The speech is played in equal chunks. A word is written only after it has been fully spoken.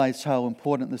Realized how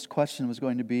important this question was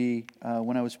going to be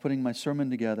when I was putting my sermon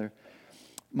together.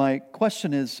 My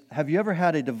question is, have you ever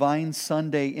had a Divine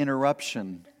Sunday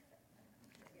interruption?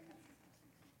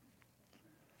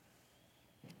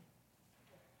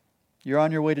 You're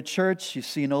on your way to church, you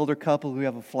see an older couple who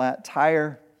have a flat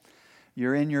tire.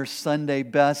 You're in your Sunday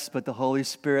best, but the Holy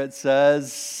Spirit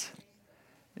says,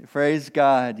 praise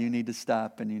God, you need to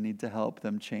stop and you need to help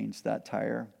them change that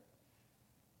tire.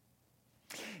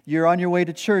 You're on your way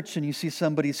to church and you see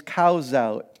somebody's cows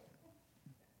out.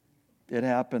 It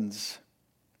happens.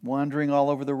 Wandering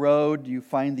all over the road, you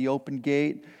find the open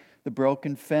gate, the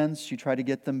broken fence. You try to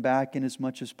get them back in as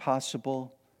much as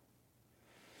possible.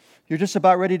 You're just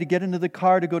about ready to get into the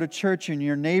car to go to church and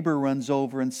your neighbor runs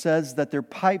over and says that their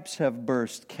pipes have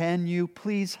burst. Can you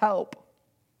please help?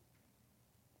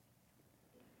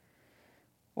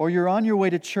 Or you're on your way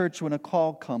to church when a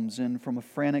call comes in from a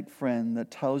frantic friend that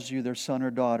tells you their son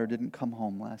or daughter didn't come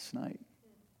home last night.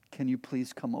 Can you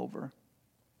please come over?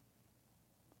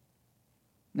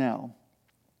 Now,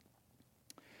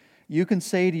 you can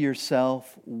say to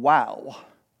yourself, wow,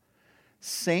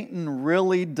 Satan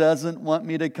really doesn't want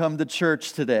me to come to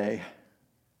church today.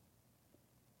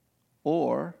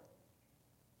 Or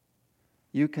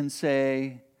you can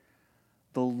say,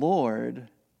 the Lord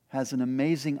has an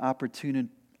amazing opportunity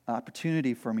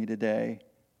for me today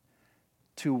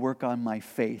to work on my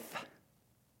faith.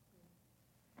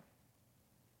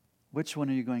 Which one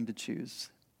are you going to choose?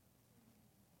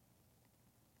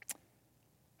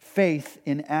 Faith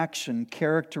in action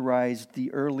characterized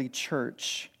the early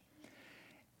church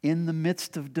in the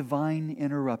midst of divine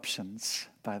interruptions,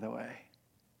 by the way.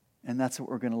 And that's what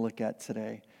we're going to look at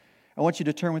today. I want you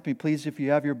to turn with me, please, if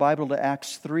you have your Bible, to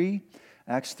Acts 3.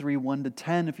 Acts 3, 1 to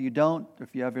 10. If you don't,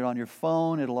 if you have it on your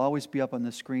phone, it'll always be up on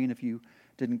the screen if you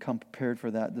didn't come prepared for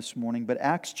that this morning. But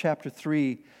Acts chapter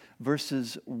 3,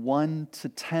 verses 1 to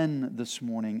 10 this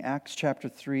morning. Acts chapter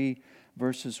 3,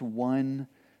 verses 1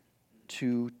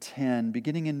 to 10.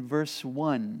 Beginning in verse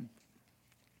 1.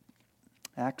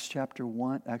 Acts chapter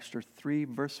 3,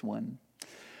 verse 1.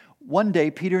 One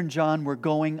day, Peter and John were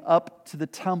going up to the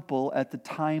temple at the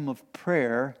time of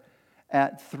prayer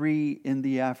at 3 in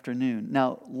the afternoon.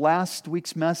 Now, last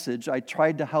week's message, I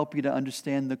tried to help you to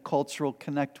understand the cultural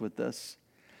connect with this.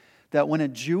 That when a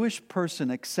Jewish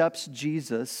person accepts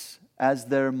Jesus as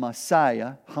their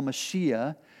Messiah,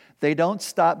 Hamashiach, they don't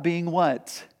stop being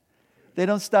what? They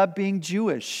don't stop being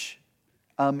Jewish.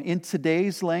 In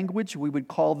today's language, we would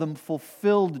call them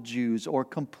fulfilled Jews or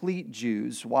complete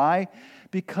Jews. Why?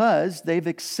 Because they've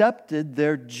accepted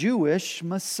their Jewish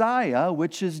Messiah,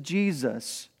 which is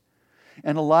Jesus.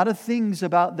 And a lot of things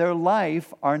about their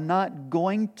life are not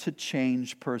going to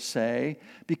change per se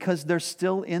because they're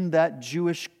still in that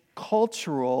Jewish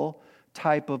cultural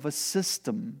type of a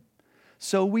system.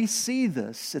 So we see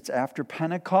this. It's after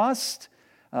Pentecost.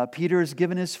 Peter has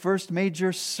given his first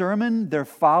major sermon. They're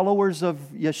followers of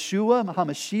Yeshua,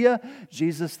 Hamashiach,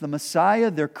 Jesus the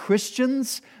Messiah. They're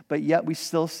Christians, but yet we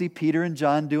still see Peter and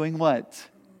John doing what?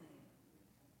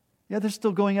 Yeah, they're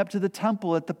still going up to the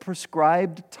temple at the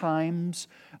prescribed times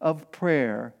of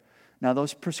prayer. Now,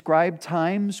 those prescribed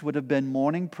times would have been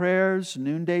morning prayers,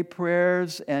 noonday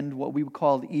prayers, and what we would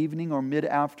call evening or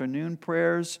mid-afternoon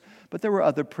prayers. But there were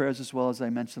other prayers as well, as I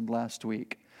mentioned last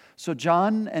week. So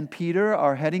John and Peter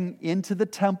are heading into the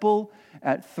temple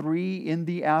at 3 in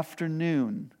the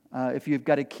afternoon. If you've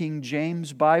got a King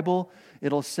James Bible,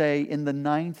 it'll say in the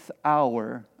 9th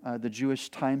hour. The Jewish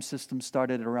time system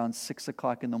started at around 6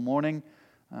 o'clock in the morning,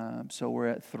 so we're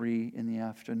at 3 in the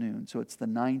afternoon. So it's the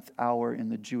 9th hour in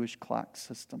the Jewish clock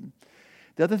system.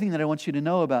 The other thing that I want you to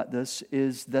know about this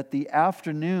is that the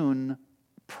afternoon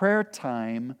prayer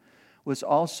time was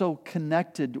also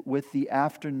connected with the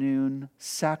afternoon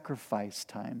sacrifice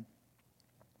time.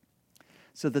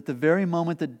 So that the very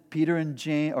moment that Peter and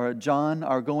John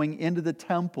are going into the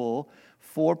temple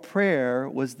for prayer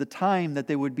was the time that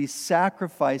they would be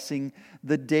sacrificing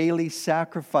the daily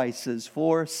sacrifices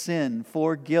for sin,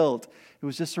 for guilt. It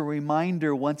was just a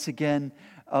reminder once again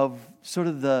of sort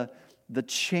of the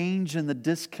change and the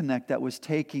disconnect that was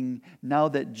taking now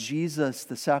that Jesus,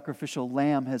 the sacrificial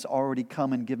lamb, has already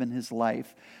come and given his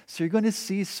life. So you're going to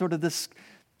see sort of this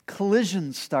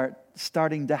collision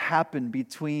starting to happen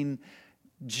between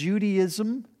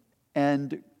Judaism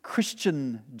and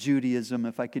Christian Judaism,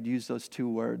 if I could use those two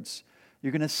words.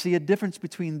 You're going to see a difference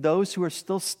between those who are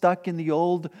still stuck in the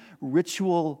old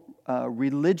ritual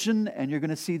religion, and you're going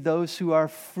to see those who are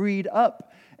freed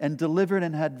up and delivered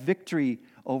and had victory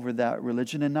over that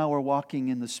religion. And now we're walking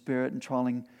in the Spirit and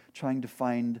trying to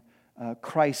find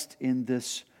Christ in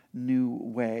this new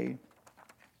way.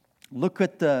 Look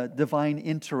at the divine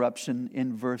interruption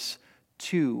in verse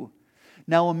 2.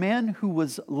 Now a man who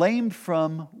was lame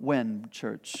from when,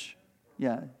 church?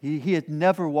 Yeah, he had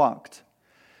never walked.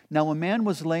 Now a man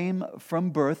was lame from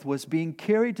birth, was being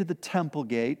carried to the temple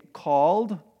gate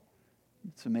called,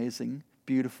 it's amazing,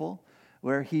 beautiful,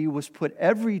 where he was put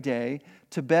every day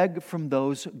to beg from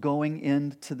those going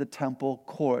into the temple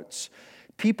courts.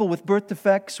 People with birth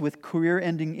defects, with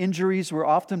career-ending injuries were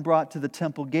often brought to the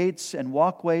temple gates and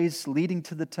walkways leading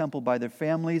to the temple by their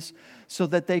families so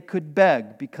that they could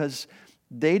beg, because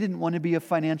they didn't want to be a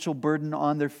financial burden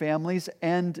on their families,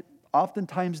 and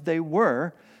oftentimes they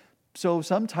were. So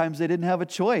sometimes they didn't have a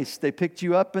choice. They picked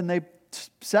you up and they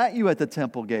sat you at the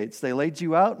temple gates. They laid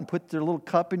you out and put their little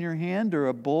cup in your hand or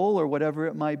a bowl or whatever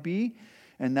it might be.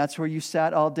 And that's where you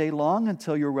sat all day long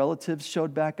until your relatives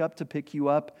showed back up to pick you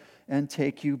up and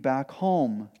take you back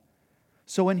home.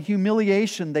 So in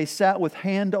humiliation, they sat with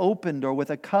hand opened or with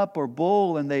a cup or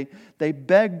bowl, and they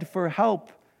begged for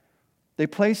help. They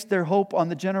placed their hope on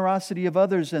the generosity of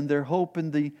others and their hope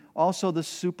in also the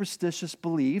superstitious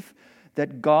belief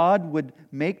that God would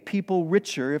make people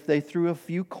richer if they threw a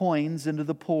few coins into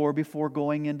the poor before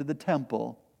going into the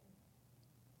temple.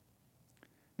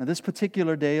 Now, this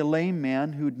particular day, a lame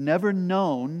man who'd never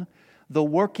known the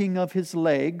working of his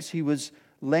legs, he was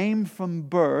lame from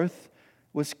birth,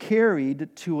 was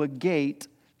carried to a gate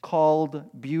called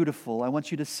Beautiful. I want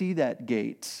you to see that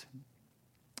gate.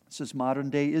 This is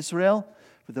modern-day Israel.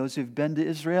 For those who've been to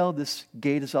Israel, this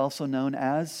gate is also known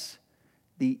as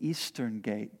the Eastern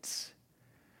Gate.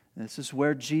 This is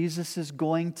where Jesus is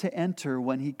going to enter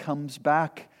when he comes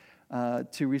back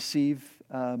to receive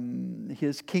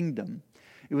his kingdom.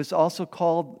 It was also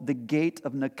called the Gate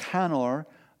of Nicanor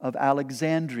of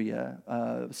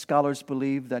Alexandria. Scholars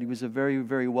believe that he was a very,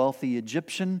 very wealthy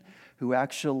Egyptian who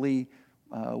actually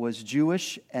was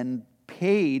Jewish and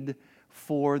paid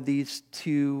for these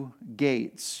two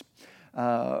gates.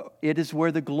 It is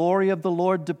where the glory of the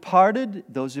Lord departed.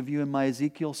 Those of you in my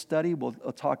Ezekiel study will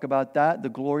talk about that. The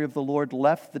glory of the Lord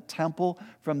left the temple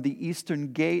from the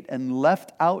eastern gate and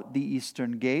left out the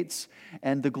eastern gates.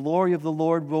 And the glory of the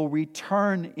Lord will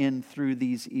return in through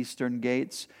these eastern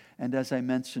gates. And as I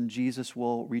mentioned, Jesus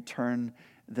will return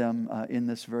them in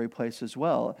this very place as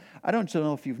well. I don't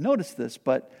know if you've noticed this,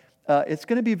 but it's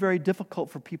going to be very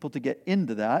difficult for people to get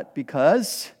into that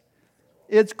because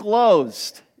it's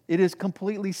closed. It is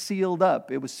completely sealed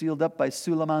up. It was sealed up by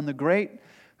Suleiman the Great,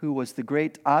 who was the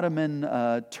great Ottoman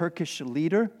Turkish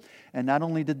leader. And not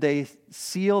only did they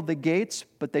seal the gates,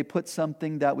 but they put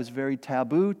something that was very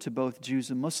taboo to both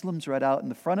Jews and Muslims right out in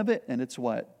the front of it. And it's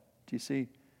what? Do you see?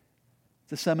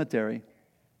 It's a cemetery.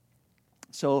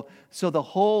 So the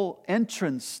whole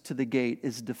entrance to the gate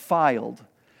is defiled.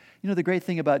 You know, the great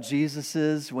thing about Jesus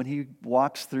is when he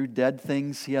walks through dead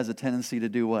things, he has a tendency to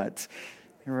do what?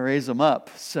 Raise them up.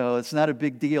 So it's not a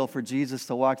big deal for Jesus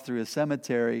to walk through a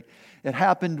cemetery. It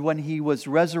happened when he was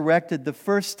resurrected the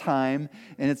first time,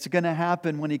 and it's going to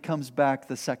happen when he comes back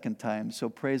the second time. So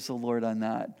praise the Lord on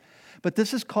that. But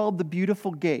this is called the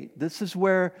Beautiful Gate. This is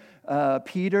where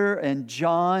Peter and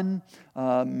John,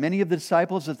 many of the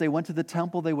disciples, as they went to the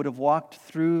temple, they would have walked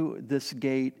through this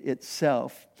gate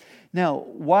itself. Now,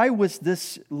 why was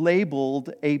this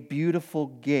labeled a beautiful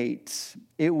gate?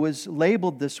 It was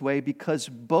labeled this way because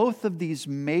both of these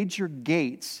major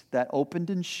gates that opened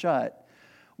and shut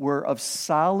were of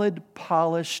solid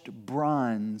polished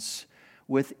bronze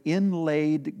with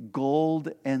inlaid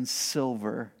gold and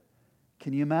silver.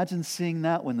 Can you imagine seeing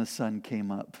that when the sun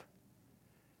came up?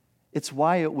 It's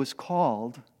why it was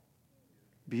called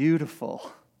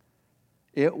beautiful.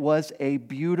 It was a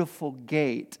beautiful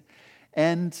gate.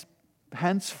 And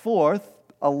henceforth,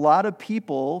 a lot of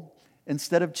people,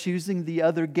 instead of choosing the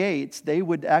other gates, they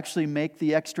would actually make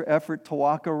the extra effort to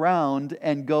walk around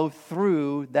and go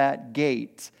through that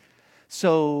gate.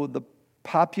 So the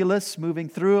populace moving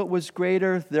through it was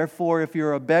greater. Therefore, if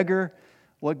you're a beggar,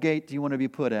 what gate do you want to be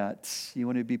put at? You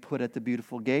want to be put at the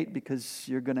beautiful gate because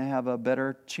you're going to have a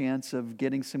better chance of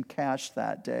getting some cash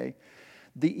that day.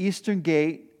 The eastern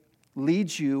gate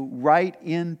leads you right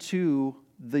into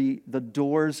the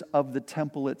doors of the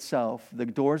temple itself. The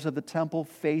doors of the temple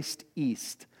faced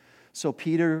east. So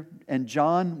Peter and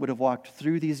John would have walked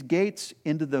through these gates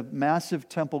into the massive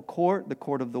temple court, the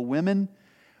court of the women,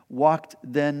 walked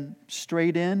then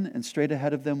straight in, and straight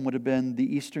ahead of them would have been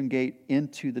the eastern gate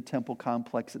into the temple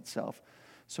complex itself.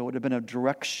 So it would have been a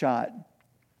direct shot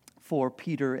for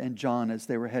Peter and John as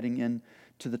they were heading in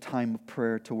to the time of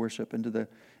prayer to worship into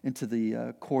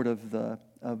the court of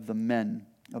the men,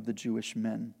 of the Jewish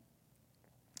men.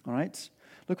 All right?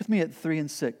 Look with me at 3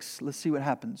 and 6. Let's see what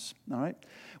happens, all right?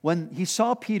 When he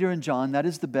saw Peter and John, that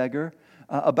is the beggar,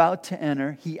 about to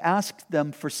enter, he asked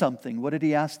them for something. What did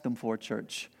he ask them for,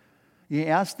 church? He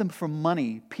asked them for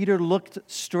money. Peter looked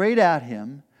straight at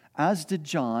him, as did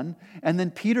John, and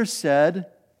then Peter said,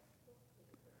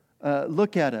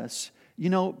 look at us.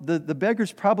 You know, the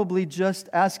beggar's probably just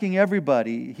asking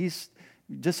everybody. He's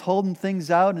just holding things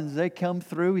out, and as they come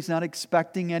through, he's not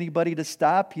expecting anybody to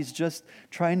stop. He's just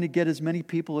trying to get as many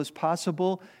people as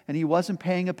possible, and he wasn't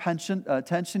paying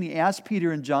attention. He asked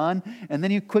Peter and John, and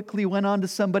then he quickly went on to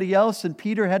somebody else, and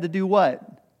Peter had to do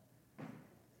what?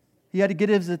 He had to get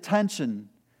his attention.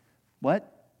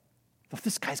 What? Well,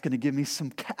 this guy's going to give me some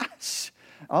cash.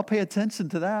 I'll pay attention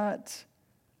to that.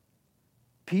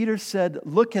 Peter said,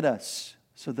 look at us.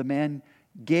 So the man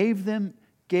gave them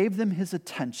his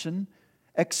attention,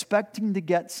 expecting to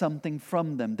get something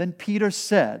from them. Then Peter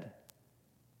said,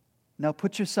 now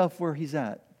put yourself where he's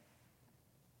at.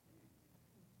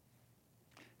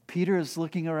 Peter is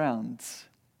looking around,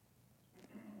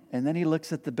 and then he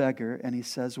looks at the beggar and he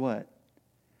says what?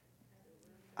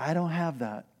 I don't have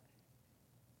that.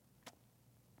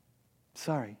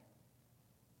 Sorry.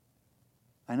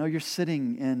 I know you're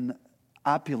sitting in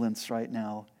opulence right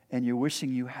now and you're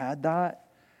wishing you had that.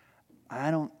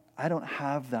 I don't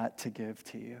have that to give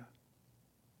to you.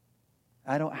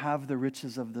 I don't have the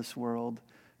riches of this world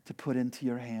to put into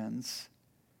your hands.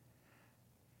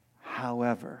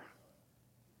 However,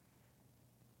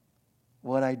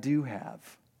 what I do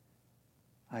have,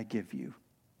 I give you.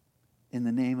 In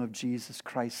the name of Jesus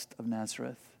Christ of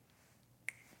Nazareth.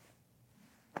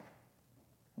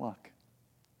 Walk.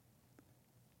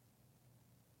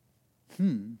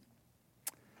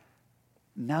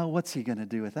 Now what's he going to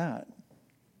do with that?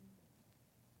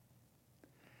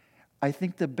 I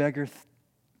think the beggar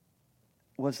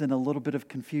was in a little bit of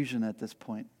confusion at this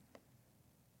point.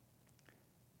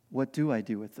 What do I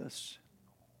do with this?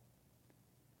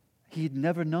 He'd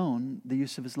never known the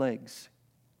use of his legs.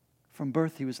 From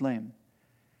birth, he was lame.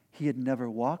 He had never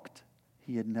walked.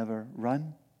 He had never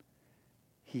run.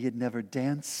 He had never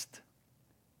danced.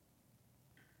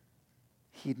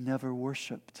 He'd never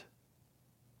worshiped.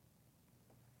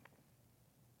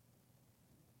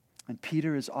 And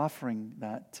Peter is offering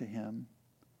that to him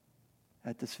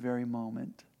at this very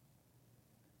moment.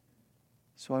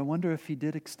 So I wonder if he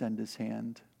did extend his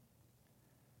hand.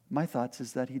 My thoughts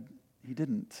is that he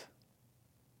didn't.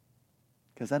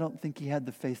 Because I don't think he had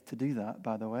the faith to do that,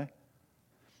 by the way.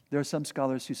 There are some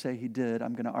scholars who say he did.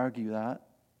 I'm going to argue that.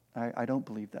 I don't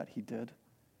believe that he did.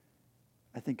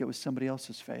 I think it was somebody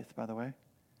else's faith, by the way.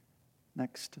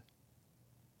 Next.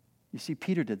 You see,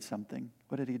 Peter did something.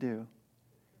 What did he do?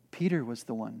 Peter was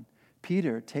the one.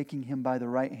 Peter, taking him by the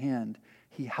right hand,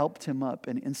 he helped him up,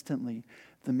 and instantly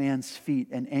the man's feet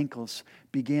and ankles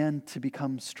began to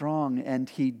become strong, and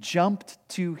he jumped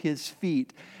to his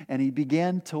feet, and he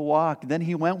began to walk. Then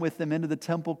he went with them into the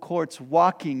temple courts,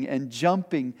 walking and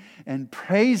jumping and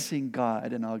praising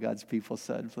God. And all God's people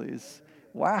said, please.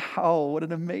 Wow, what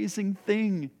an amazing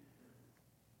thing.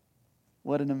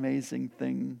 What an amazing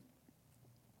thing.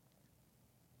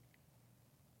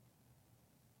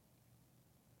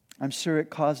 I'm sure it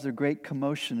caused a great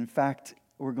commotion. In fact,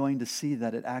 we're going to see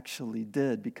that it actually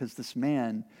did, because this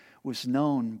man was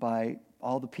known by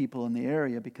all the people in the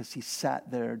area because he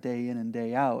sat there day in and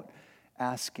day out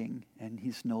asking, and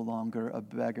he's no longer a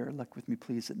beggar. Look with me,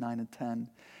 please, at 9 and 10.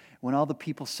 When all the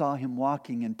people saw him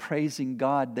walking and praising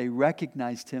God, they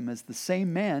recognized him as the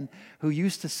same man who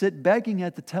used to sit begging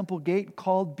at the temple gate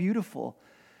called Beautiful.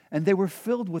 And they were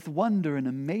filled with wonder and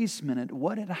amazement at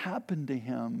what had happened to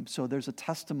him. So there's a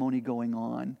testimony going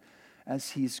on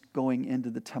as he's going into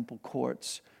the temple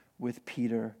courts with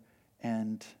Peter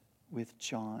and with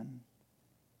John.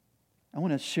 I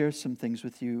want to share some things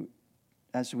with you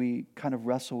as we kind of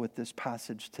wrestle with this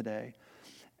passage today.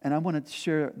 And I want to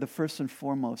share the first and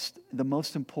foremost, the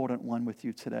most important one with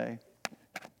you today.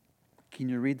 Can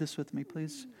you read this with me,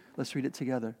 please? Let's read it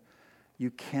together.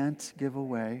 You can't give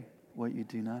away what you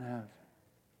do not have.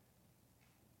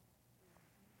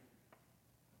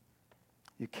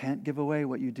 You can't give away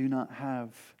what you do not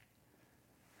have.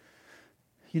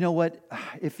 You know what?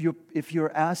 If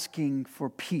you're asking for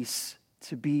peace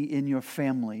to be in your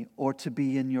family or to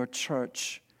be in your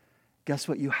church, guess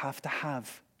what you have to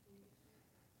have?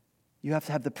 You have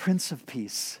to have the Prince of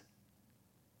Peace.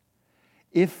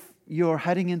 If you're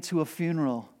heading into a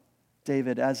funeral,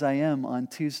 David, as I am on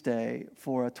Tuesday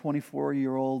for a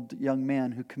 24-year-old young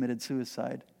man who committed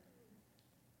suicide,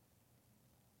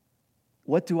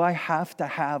 what do I have to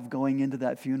have going into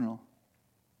that funeral?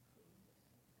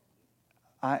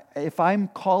 If I'm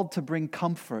called to bring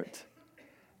comfort,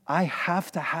 I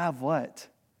have to have what?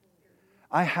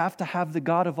 I have to have the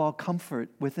God of all comfort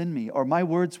within me, or my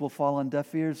words will fall on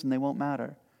deaf ears and they won't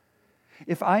matter.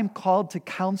 If I'm called to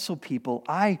counsel people,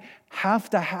 I have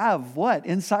to have what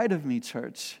inside of me,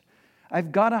 church?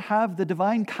 I've got to have the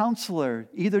divine counselor,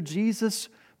 either Jesus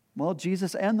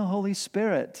and the Holy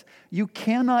Spirit. You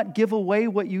cannot give away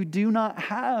what you do not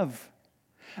have.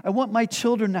 I want my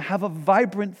children to have a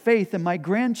vibrant faith and my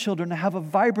grandchildren to have a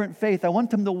vibrant faith. I want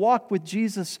them to walk with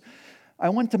Jesus. I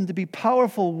want them to be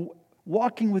powerful,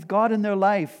 walking with God in their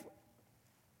life.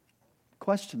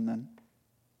 Question then.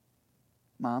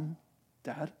 Mom,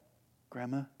 Dad,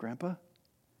 Grandma, Grandpa,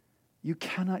 you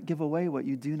cannot give away what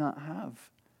you do not have.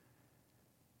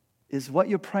 Is what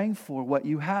you're praying for what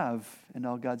you have? And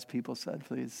all God's people said,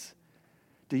 please.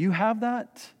 Do you have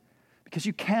that? Because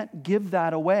you can't give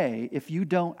that away if you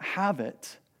don't have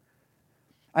it.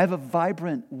 I have a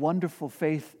vibrant, wonderful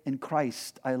faith in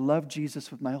Christ. I love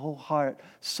Jesus with my whole heart,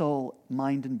 soul,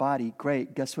 mind, and body.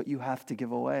 Great. Guess what you have to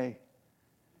give away?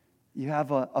 You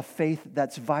have a faith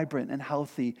that's vibrant and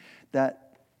healthy,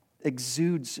 that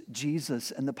exudes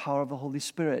Jesus and the power of the Holy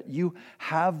Spirit. You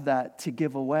have that to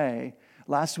give away.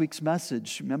 Last week's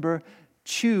message, remember,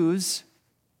 choose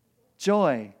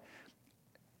joy.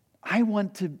 I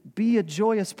want to be a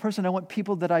joyous person. I want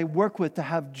people that I work with to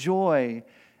have joy.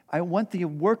 I want the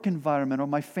work environment or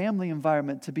my family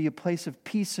environment to be a place of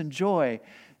peace and joy.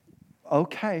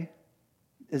 Okay,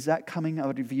 is that coming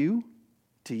out of you?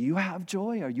 Do you have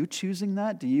joy? Are you choosing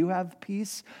that? Do you have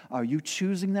peace? Are you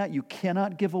choosing that? You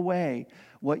cannot give away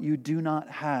what you do not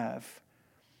have.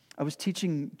 I was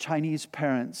teaching Chinese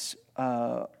parents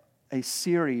a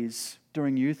series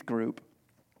during youth group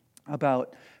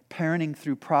about parenting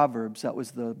through Proverbs. That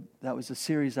was a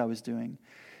series I was doing.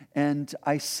 And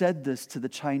I said this to the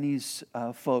Chinese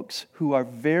folks who are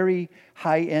very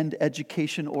high-end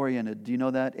education oriented. Do you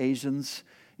know that? Asians,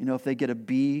 if they get a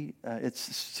B,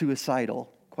 it's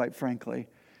suicidal, quite frankly.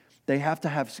 They have to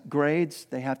have grades.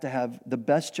 They have to have the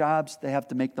best jobs. They have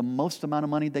to make the most amount of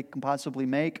money they can possibly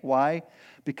make. Why?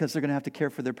 Because they're going to have to care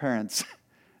for their parents.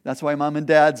 That's why mom and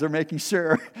dads are making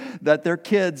sure that their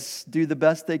kids do the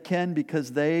best they can,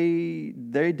 because they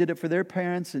did it for their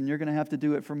parents, and you're going to have to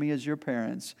do it for me as your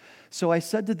parents. So I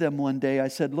said to them one day, I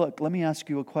said, look, let me ask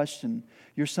you a question.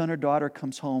 Your son or daughter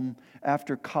comes home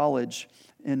after college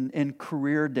in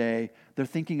career day. They're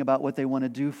thinking about what they want to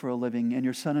do for a living, and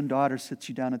your son and daughter sits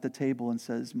you down at the table and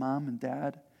says, Mom and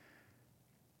Dad,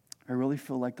 I really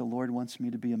feel like the Lord wants me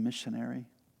to be a missionary.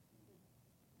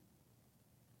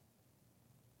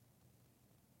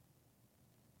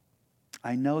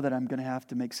 I know that I'm going to have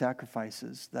to make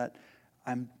sacrifices, that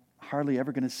I'm hardly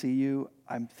ever going to see you.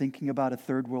 I'm thinking about a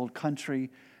third world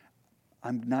country.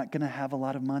 I'm not going to have a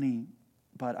lot of money,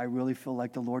 but I really feel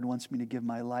like the Lord wants me to give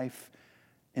my life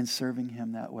in serving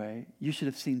Him that way. You should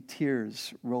have seen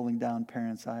tears rolling down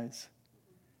parents' eyes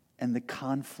and the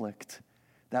conflict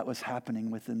that was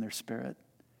happening within their spirit.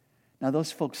 Now,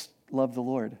 those folks love the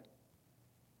Lord,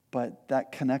 but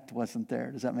that connect wasn't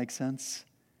there. Does that make sense?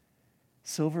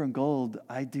 Silver and gold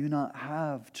I do not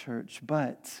have, church,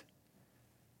 but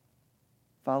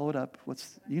follow it up.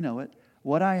 You know it.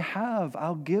 What I have,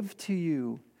 I'll give to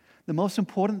you. The most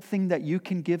important thing that you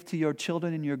can give to your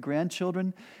children and your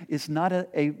grandchildren is not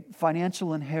a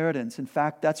financial inheritance. In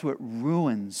fact, that's what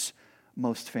ruins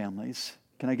most families.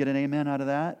 Can I get an amen out of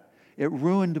that? It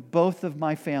ruined both of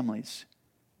my families.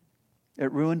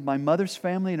 It ruined my mother's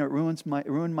family, and it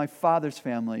ruined my father's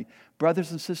family. Brothers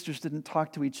and sisters didn't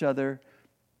talk to each other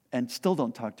and still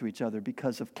don't talk to each other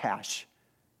because of cash.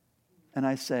 And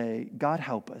I say, God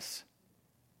help us.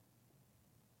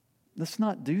 Let's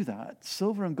not do that.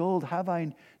 Silver and gold have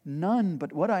I none,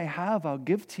 but what I have I'll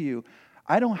give to you.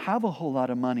 I don't have a whole lot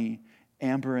of money,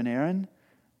 Amber and Aaron.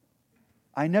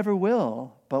 I never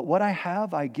will. But what I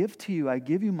have, I give to you. I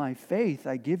give you my faith.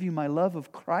 I give you my love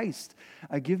of Christ.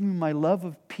 I give you my love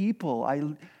of people.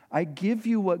 I give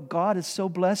you what God has so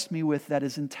blessed me with that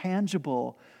is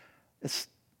intangible.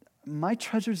 My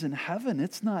treasure's in heaven.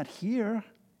 It's not here.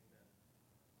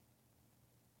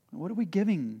 What are we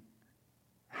giving?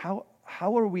 How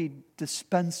are we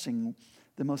dispensing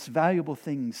the most valuable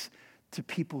things to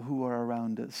people who are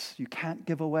around us? You can't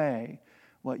give away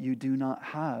what you do not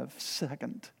have.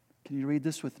 Second, can you read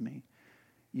this with me?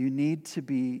 You need to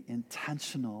be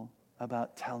intentional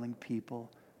about telling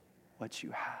people what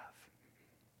you have.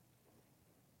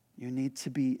 You need to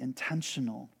be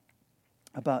intentional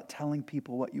about telling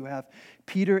people what you have.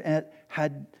 Peter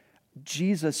had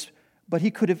Jesus, but he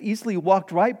could have easily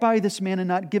walked right by this man and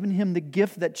not given him the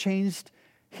gift that changed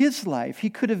his life. He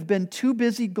could have been too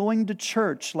busy going to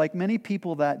church, like many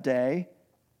people that day,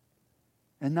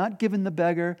 and not given the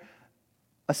beggar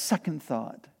a second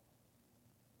thought.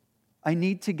 I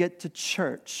need to get to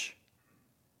church.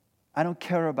 I don't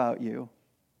care about you.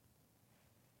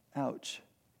 Ouch.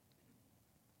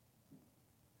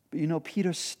 But you know,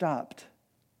 Peter stopped,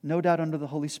 no doubt under the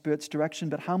Holy Spirit's direction,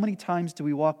 but how many times do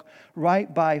we walk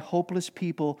right by hopeless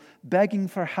people begging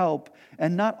for help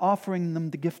and not offering them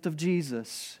the gift of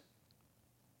Jesus?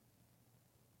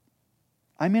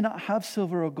 I may not have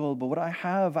silver or gold, but what I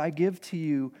have, I give to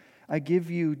you. I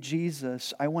give you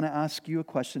Jesus. I want to ask you a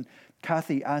question.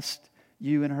 Kathy asked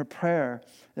you in her prayer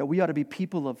that we ought to be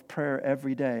people of prayer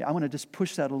every day. I want to just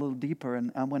push that a little deeper,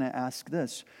 and I want to ask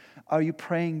this. Are you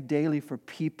praying daily for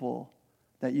people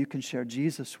that you can share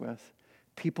Jesus with?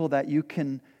 People that you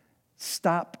can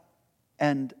stop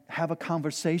and have a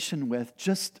conversation with,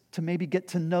 just to maybe get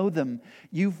to know them.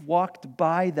 You've walked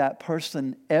by that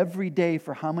person every day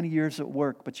for how many years at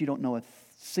work, but you don't know a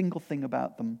single thing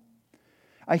about them.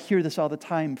 I hear this all the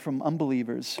time from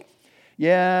unbelievers.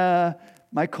 Yeah,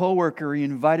 my coworker, he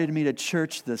invited me to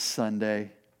church this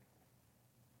Sunday.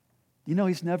 You know,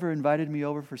 he's never invited me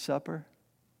over for supper.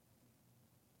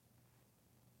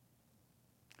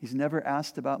 He's never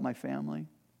asked about my family.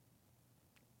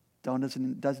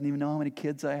 Doesn't even know how many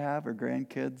kids I have or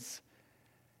grandkids.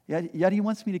 Yet he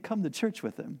wants me to come to church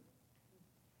with him.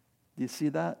 Do you see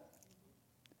that?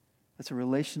 That's a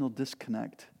relational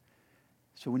disconnect.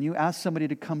 So when you ask somebody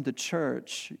to come to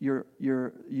church,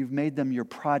 you've made them your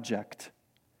project.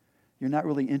 You're not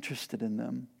really interested in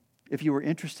them. If you were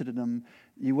interested in them,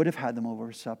 you would have had them over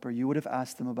for supper. You would have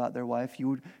asked them about their wife.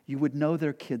 You would know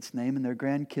their kid's name and their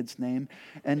grandkid's name.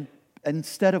 And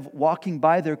instead of walking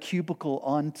by their cubicle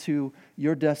onto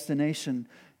your destination,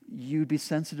 you'd be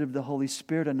sensitive to the Holy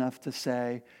Spirit enough to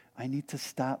say, I need to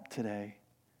stop today.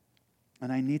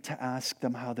 And I need to ask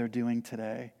them how they're doing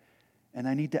today. And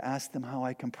I need to ask them how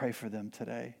I can pray for them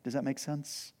today. Does that make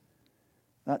sense?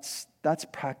 That's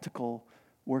practical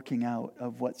working out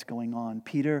of what's going on.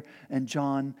 Peter and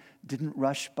John didn't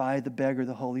rush by the beggar.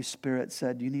 The Holy Spirit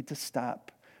said, you need to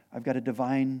stop. I've got a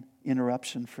divine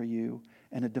interruption for you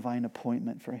and a divine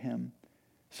appointment for him.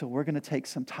 So we're going to take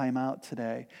some time out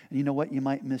today. And you know what? You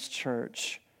might miss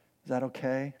church. Is that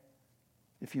okay?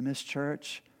 If you miss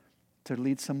church to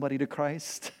lead somebody to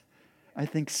Christ? I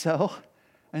think so.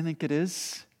 I think it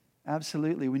is.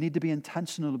 Absolutely. We need to be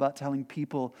intentional about telling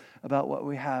people about what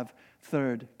we have.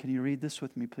 Third, can you read this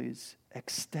with me, please?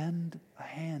 Extend a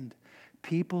hand.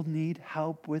 People need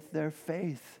help with their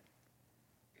faith.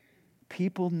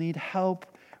 People need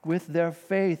help with their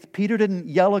faith. Peter didn't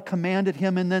yell a command at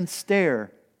him and then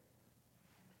stare.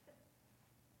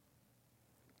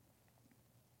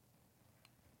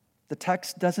 The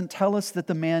text doesn't tell us that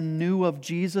the man knew of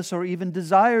Jesus or even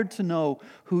desired to know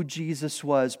who Jesus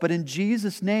was. But in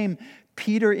Jesus' name,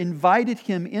 Peter invited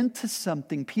him into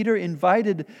something. Peter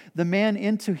invited the man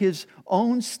into his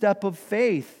own step of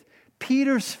faith,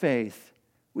 Peter's faith.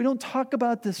 We don't talk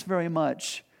about this very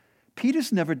much.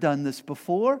 Peter's never done this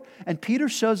before. And Peter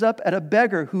shows up at a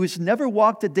beggar who has never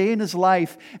walked a day in his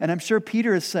life. And I'm sure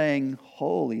Peter is saying,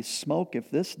 holy smoke,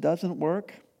 if this doesn't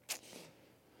work.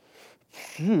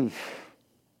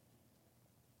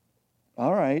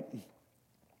 All right.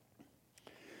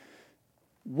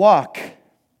 Walk,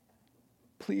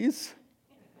 please.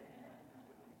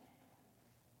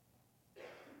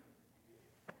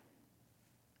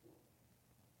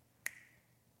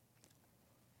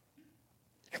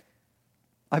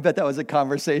 I bet that was a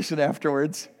conversation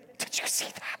afterwards. Did you see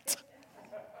that?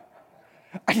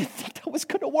 I didn't think that was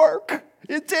going to work.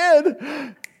 It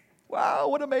did. Wow,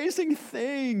 what an amazing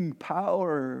thing.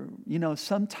 Power. You know,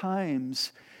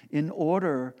 sometimes in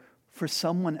order for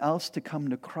someone else to come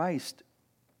to Christ,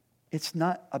 it's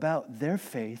not about their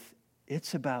faith.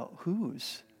 It's about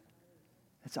whose?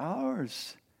 It's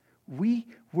ours.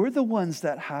 We're the ones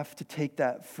that have to take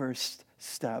that first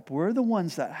step. We're the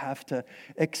ones that have to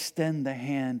extend the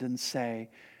hand and say,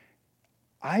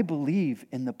 I believe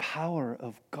in the power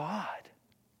of God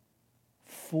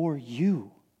for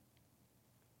you.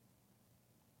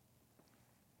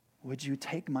 Would you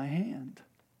take my hand?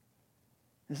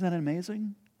 Isn't that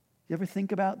amazing? You ever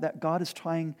think about that God is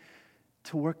trying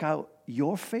to work out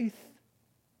your faith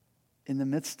in the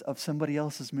midst of somebody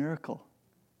else's miracle?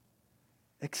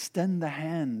 Extend the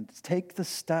hand. Take the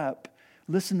step.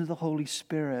 Listen to the Holy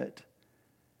Spirit.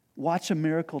 Watch a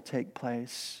miracle take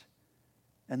place.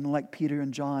 And like Peter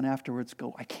and John afterwards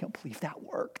go, I can't believe that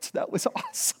worked. That was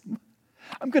awesome.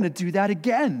 I'm going to do that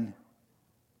again.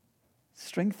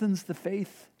 Strengthens the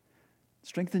faith.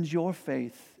 Strengthens your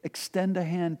faith. Extend a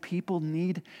hand. People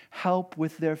need help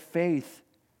with their faith.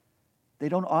 They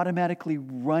don't automatically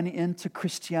run into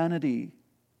Christianity.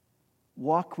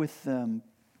 walk with them,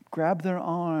 grab their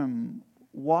arm,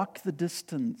 walk the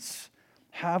distance,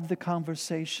 have the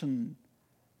conversation,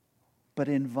 but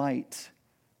invite.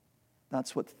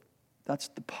 That's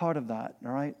the part of that,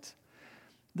 all right?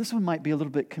 This one might be a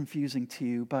little bit confusing to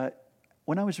you, but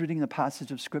when I was reading the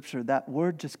passage of Scripture, that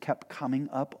word just kept coming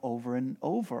up over and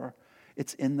over.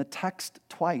 It's in the text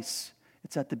twice.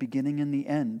 It's at the beginning and the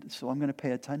end, so I'm going to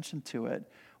pay attention to it.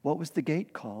 What was the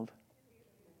gate called?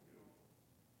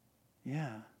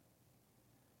 Yeah.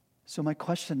 So my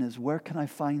question is, where can I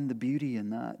find the beauty in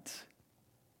that?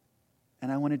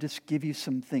 And I want to just give you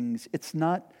some things. It's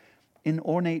not in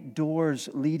ornate doors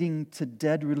leading to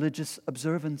dead religious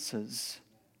observances.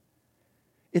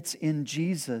 It's in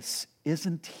Jesus.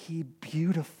 Isn't He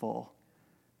beautiful?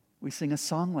 We sing a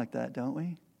song like that, don't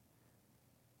we?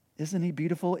 Isn't He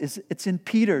beautiful? It's in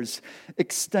Peter's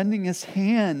extending his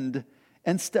hand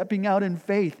and stepping out in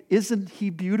faith. Isn't He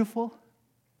beautiful,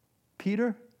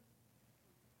 Peter?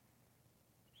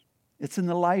 It's in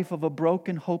the life of a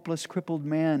broken, hopeless, crippled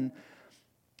man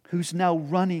who's now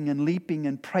running and leaping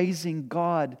and praising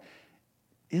God.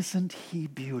 Isn't He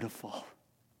beautiful?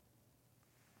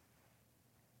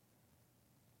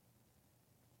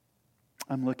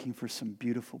 I'm looking for some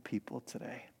beautiful people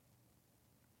today.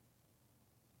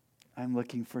 I'm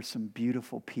looking for some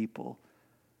beautiful people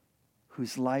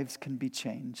whose lives can be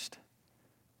changed,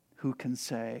 who can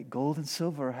say, gold and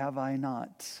silver have I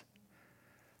not,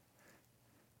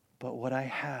 but what I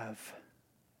have,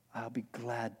 I'll be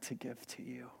glad to give to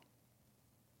you.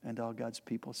 And all God's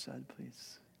people said,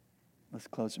 please. Let's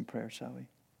close in prayer, shall we?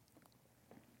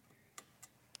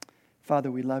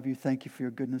 Father, we love you. Thank you for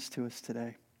your goodness to us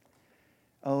today.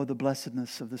 Oh, the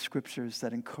blessedness of the Scriptures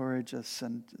that encourage us.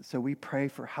 And so we pray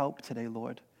for help today,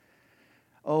 Lord.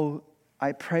 Oh,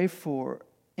 I pray for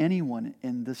anyone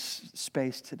in this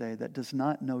space today that does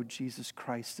not know Jesus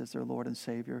Christ as their Lord and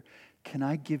Savior. Can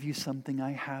I give you something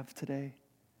I have today?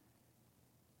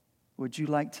 Would you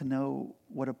like to know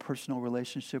what a personal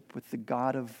relationship with the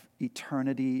God of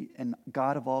eternity and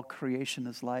God of all creation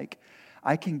is like?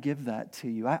 I can give that to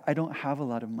you. I don't have a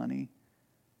lot of money.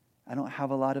 I don't have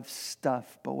a lot of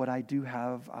stuff, but what I do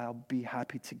have, I'll be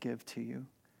happy to give to you.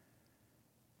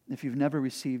 If you've never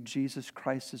received Jesus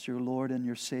Christ as your Lord and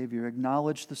your Savior,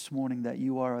 acknowledge this morning that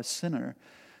you are a sinner,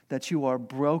 that you are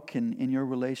broken in your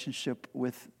relationship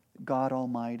with God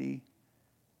Almighty,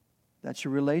 that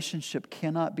your relationship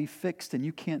cannot be fixed and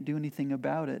you can't do anything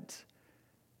about it.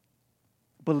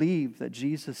 Believe that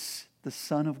Jesus, the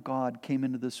Son of God, came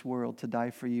into this world to die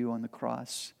for you on the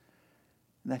cross,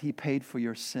 that He paid for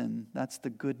your sin. That's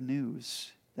the good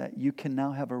news, that you can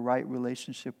now have a right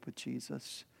relationship with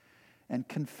Jesus. And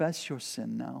confess your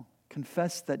sin now.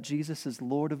 Confess that Jesus is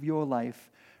Lord of your life.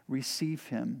 Receive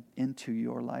Him into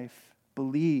your life.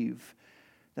 Believe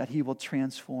that He will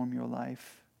transform your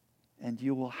life, and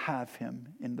you will have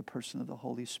Him in the person of the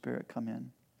Holy Spirit come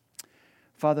in.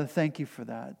 Father, thank you for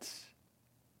that.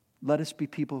 Let us be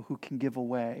people who can give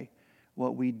away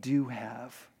what we do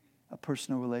have, a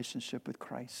personal relationship with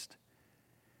Christ.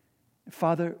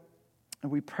 Father,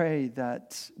 we pray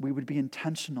that we would be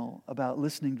intentional about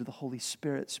listening to the Holy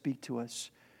Spirit speak to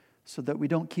us so that we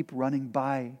don't keep running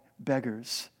by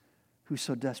beggars who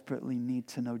so desperately need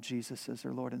to know Jesus as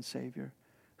their Lord and Savior,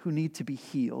 who need to be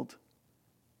healed.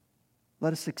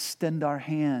 Let us extend our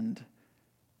hand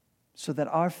so that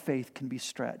our faith can be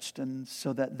stretched and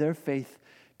so that their faith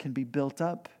can be built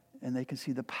up and they can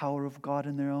see the power of God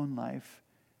in their own life.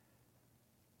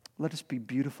 Let us be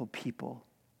beautiful people,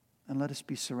 and let us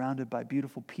be surrounded by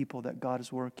beautiful people that God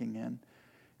is working in,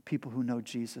 people who know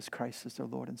Jesus Christ as their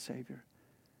Lord and Savior.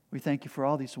 We thank you for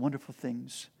all these wonderful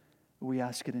things. We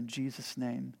ask it in Jesus'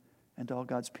 name. And all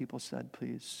God's people said,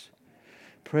 please.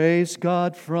 Praise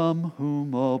God from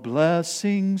whom all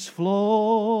blessings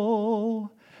flow.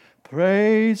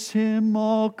 Praise Him,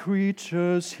 all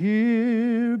creatures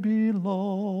here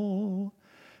below.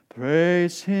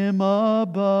 Praise Him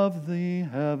above the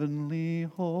heavenly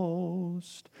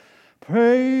host.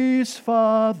 Praise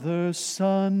Father,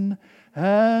 Son,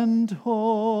 and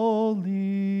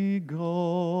Holy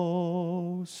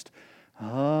Ghost.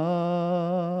 Amen.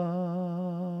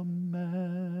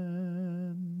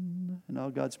 And all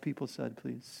God's people said,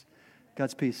 please.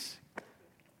 God's peace.